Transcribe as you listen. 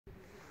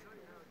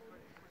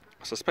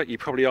I suspect you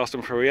probably asked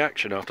them for a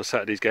reaction after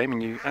Saturday's game,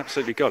 and you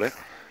absolutely got it.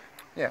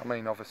 Yeah, I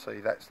mean, obviously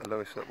that's the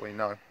Lewes that we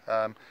know.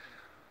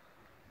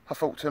 I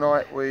thought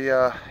tonight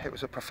it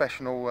was a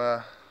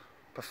professional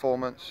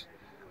performance.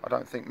 I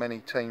don't think many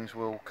teams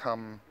will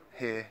come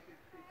here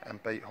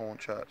and beat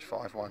Hornchurch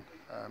 5-1.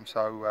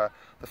 So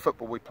the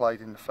football we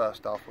played in the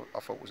first half I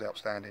thought was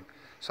outstanding.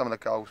 Some of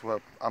the goals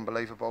were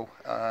unbelievable.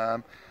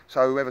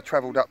 So whoever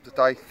travelled up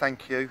today,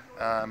 thank you,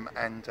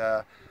 and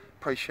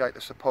appreciate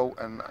the support.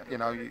 And you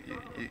know,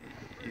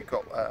 you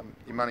got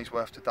your money's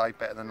worth today,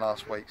 better than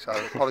last week. So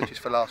apologies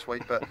for last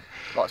week, but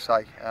like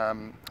I say,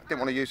 didn't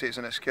want to use it as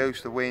an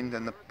excuse, the wind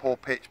and the poor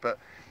pitch, but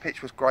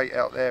pitch was great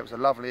out there. It was a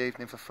lovely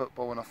evening for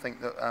football, and I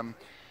think that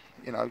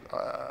you know,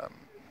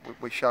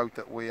 we showed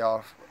that we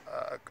are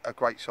a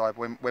great side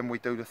when we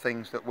do the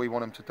things that we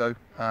want them to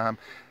do.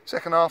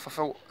 Second half, I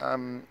thought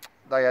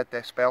they had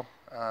their spell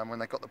when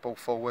they got the ball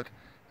forward,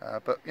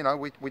 but you know,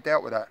 we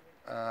dealt with that,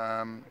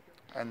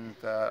 and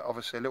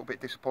obviously a little bit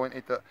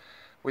disappointed that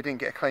we didn't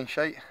get a clean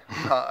sheet.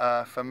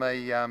 But for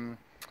me, I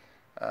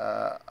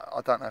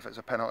don't know if it was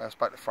a penalty. I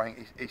spoke to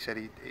Frank. He said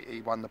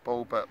he won the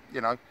ball, but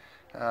you know,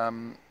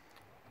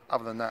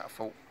 other than that, I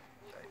thought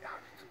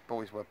the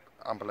boys were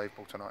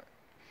unbelievable tonight.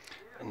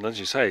 And as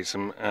you say,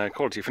 some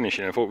quality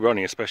finishing. I thought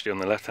Ronnie, especially on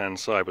the left-hand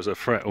side, was a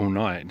threat all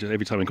night.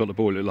 Every time he got the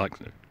ball, it looked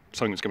like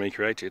something was going to be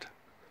created.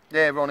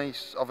 Yeah,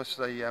 Ronnie's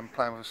obviously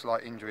playing with a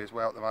slight injury as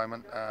well at the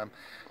moment.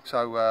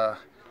 So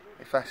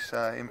if that's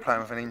him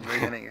playing with an injury,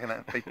 then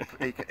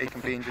he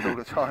can be injured all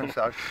the time.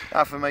 So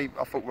for me,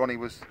 I thought Ronnie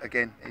was,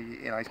 again,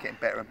 you know, he's getting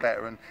better and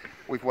better, and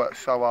we've worked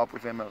so hard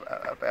with him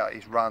about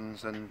his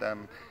runs. And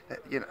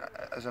you know,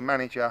 as a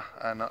manager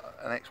and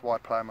an ex-Y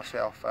player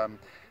myself,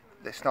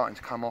 they're starting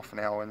to come off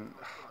now, and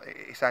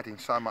it's adding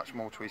so much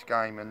more to his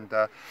game. And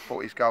thought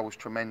his goal was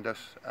tremendous,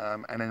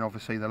 and then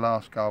obviously the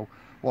last goal,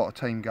 what a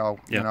team goal.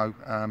 Yep. You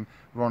know,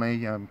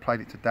 Ronnie played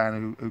it to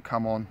Dan, who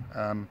come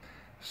on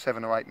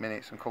 7 or 8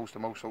 minutes and caused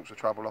them all sorts of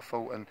trouble, I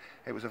thought, and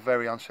it was a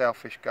very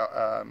unselfish goal,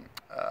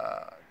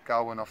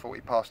 and I thought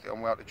he passed it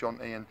on well to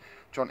Jonty, and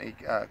Jonty,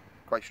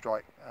 great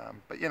strike.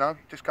 But you know,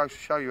 just goes to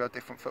show you how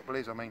different football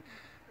is. I mean,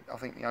 I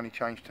think the only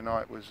change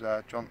tonight was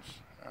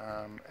John's,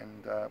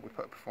 and we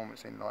put a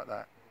performance in like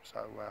that.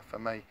 So for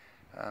me,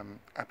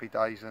 happy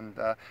days, and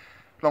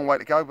long way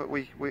to go, but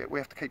we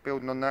have to keep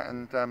building on that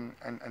and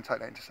take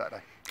that into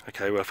Saturday.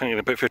 Okay, well, I think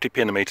you're going to put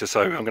 50p in the meter,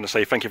 so I'm going to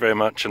say thank you very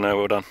much, and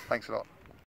well done. Thanks a lot.